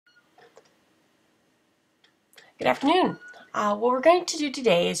Good afternoon. What we're going to do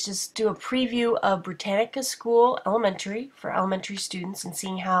today is just do a preview of Britannica School Elementary for elementary students and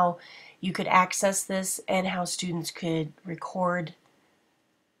seeing how you could access this and how students could record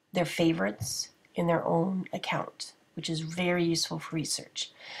their favorites in their own account, which is very useful for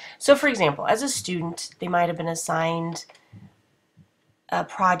research. So for example, as a student, they might have been assigned a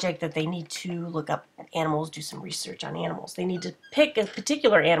project that they need to look up animals, do some research on animals. They need to pick a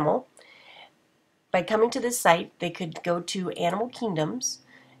particular animal. By coming to this site, they could go to Animal Kingdoms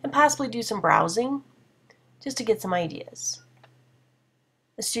and possibly do some browsing just to get some ideas.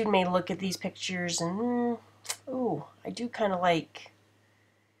 The student may look at these pictures and, ooh, I do kind of like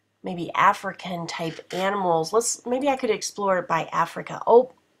maybe African type animals. Maybe I could explore it by Africa.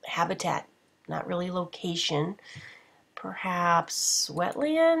 Oh, habitat, not really location. Perhaps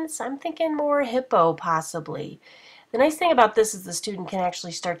wetlands? I'm thinking more hippo possibly. The nice thing about this is the student can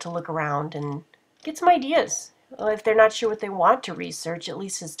actually start to look around and get some ideas. Well, if they're not sure what they want to research, at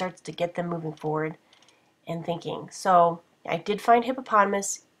least it starts to get them moving forward and thinking. So I did find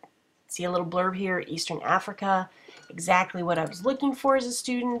hippopotamus. See a little blurb here, Eastern Africa, exactly what I was looking for as a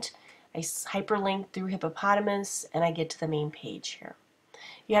student. I hyperlink through hippopotamus and I get to the main page here.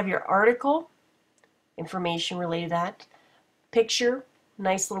 You have your article, information related to that, picture,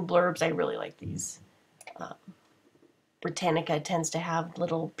 nice little blurbs. I really like these. Britannica tends to have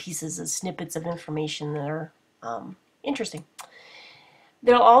little pieces of snippets of information that are interesting.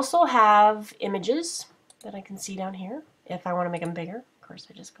 They'll also have images that I can see down here if I want to make them bigger. Of course,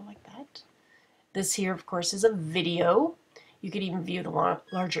 I just go like that. This here, of course, is a video. You could even view the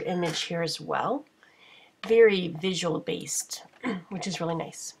larger image here as well. Very visual based, which is really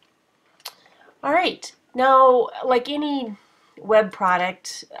nice. All right, now, like any web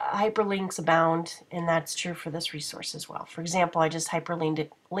product, hyperlinks abound, and that's true for this resource as well. For example, I just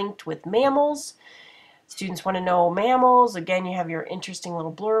linked with mammals. Students want to know mammals. Again, you have your interesting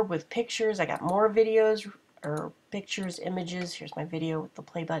little blurb with pictures. I got more videos or pictures, images. Here's my video with the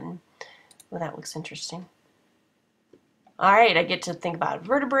play button. Well, that looks interesting. All right, I get to think about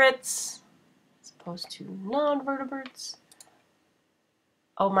vertebrates as opposed to non-vertebrates.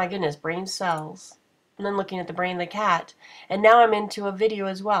 Oh my goodness, brain cells. And then looking at the brain of the cat. And now I'm into a video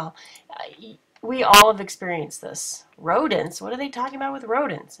as well. We all have experienced this. Rodents, what are they talking about with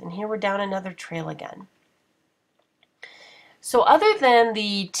rodents? And here we're down another trail again. So other than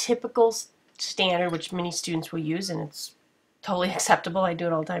the typical standard, which many students will use, and it's totally acceptable, I do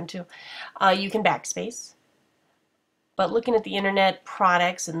it all the time too, you can backspace. But looking at the internet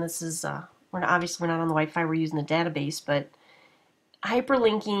products, and this is, obviously we're not on the Wi-Fi, we're using the database, but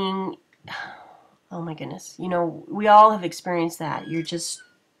hyperlinking, oh my goodness, you know, we all have experienced that.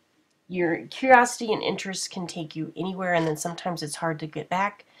 Your curiosity and interest can take you anywhere, and then sometimes it's hard to get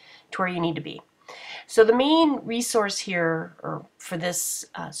back to where you need to be. So the main resource here, or for this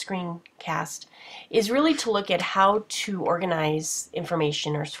screencast, is really to look at how to organize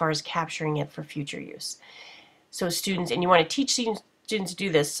information, or as far as capturing it for future use. So students, and you want to teach students to do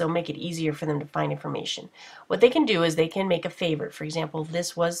this, so make it easier for them to find information. What they can do is they can make a favorite. For example,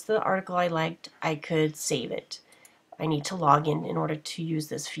 this was the article I liked, I could save it. I need to log in order to use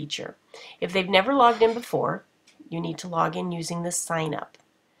this feature. If they've never logged in before, you need to log in using the sign up.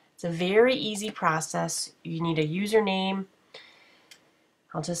 It's a very easy process. You need a username.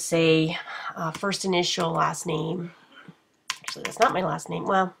 I'll just say first initial, last name. Actually, that's not my last name.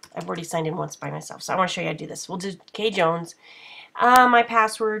 Well, I've already signed in once by myself, so I want to show you how to do this. We'll do K Jones. My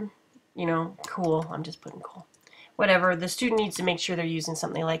password, you know, cool. I'm just putting cool. Whatever. The student needs to make sure they're using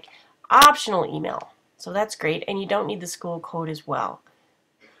something like optional email. So that's great. And you don't need the school code as well.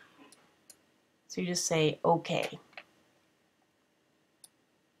 So you just say OK.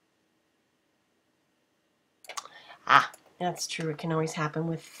 Ah, that's true. It can always happen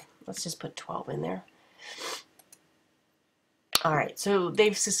with, let's just put 12 in there. All right, so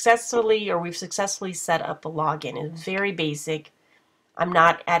we've successfully set up a login. It's very basic. I'm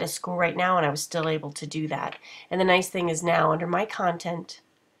not at a school right now, and I was still able to do that. And the nice thing is now, under my content,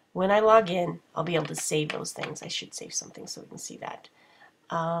 when I log in, I'll be able to save those things. I should save something so we can see that.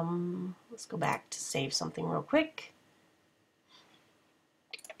 Let's go back to save something real quick.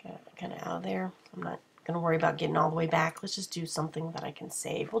 Got it kind of out of there. I'm not going to worry about getting all the way back. Let's just do something that I can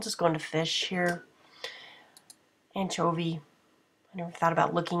save. We'll just go into fish here. Anchovy. I never thought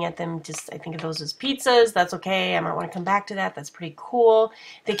about looking at them. I think of those as pizzas. That's okay. I might want to come back to that. That's pretty cool.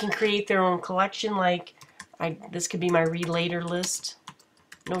 They can create their own collection. Like, this could be my read later list.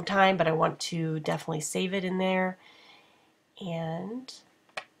 No time, but I want to definitely save it in there. And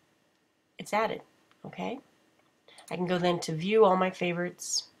it's added. Okay. I can go then to view all my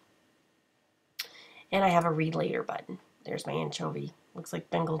favorites. And I have a read later button. There's my anchovy. Looks like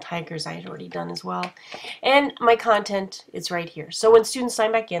Bengal tigers I had already done as well. And my content is right here. So when students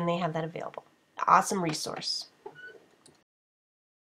sign back in, they have that available. Awesome resource.